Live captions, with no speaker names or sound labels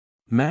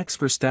Max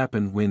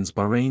Verstappen wins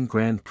Bahrain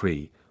Grand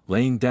Prix,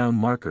 laying down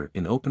marker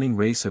in opening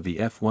race of the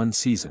F1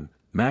 season.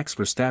 Max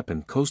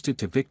Verstappen coasted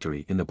to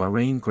victory in the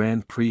Bahrain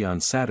Grand Prix on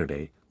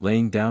Saturday,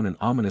 laying down an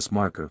ominous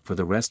marker for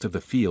the rest of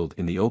the field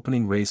in the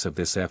opening race of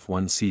this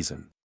F1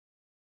 season.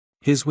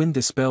 His win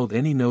dispelled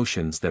any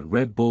notions that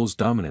Red Bull's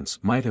dominance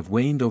might have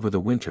waned over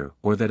the winter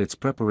or that its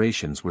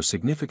preparations were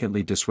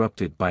significantly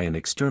disrupted by an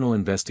external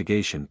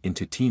investigation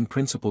into team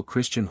principal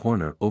Christian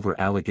Horner over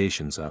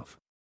allegations of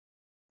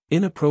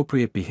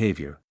inappropriate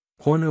behavior.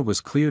 Horner was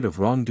cleared of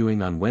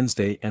wrongdoing on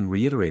Wednesday and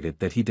reiterated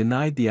that he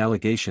denied the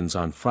allegations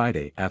on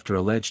Friday after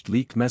alleged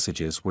leaked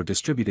messages were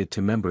distributed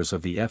to members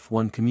of the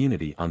F1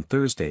 community on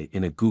Thursday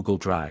in a Google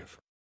Drive.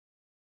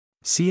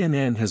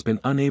 CNN has been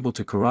unable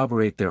to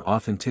corroborate their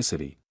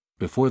authenticity.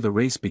 Before the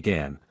race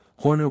began,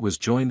 Horner was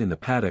joined in the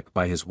paddock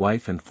by his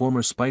wife and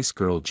former Spice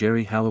Girl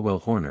Geri Halliwell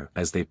Horner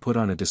as they put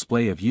on a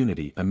display of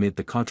unity amid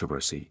the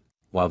controversy.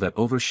 While that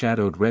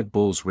overshadowed Red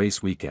Bull's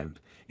race weekend,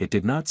 it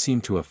did not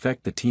seem to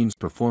affect the team's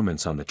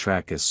performance on the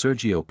track as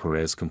Sergio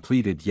Perez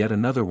completed yet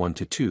another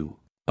 1-2,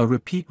 a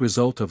repeat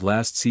result of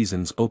last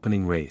season's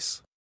opening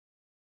race.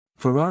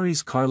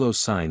 Ferrari's Carlos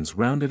Sainz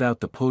rounded out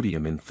the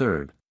podium in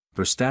third.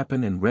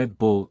 Verstappen and Red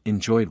Bull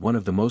enjoyed one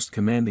of the most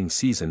commanding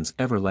seasons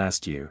ever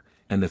last year,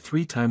 and the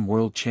three-time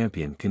world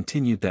champion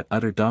continued that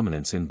utter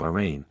dominance in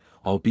Bahrain,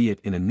 albeit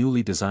in a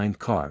newly designed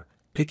car,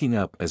 picking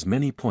up as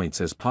many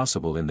points as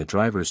possible in the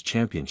Drivers'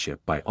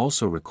 Championship by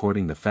also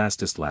recording the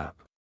fastest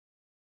lap.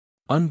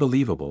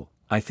 Unbelievable,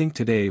 I think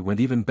today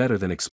went even better than expected.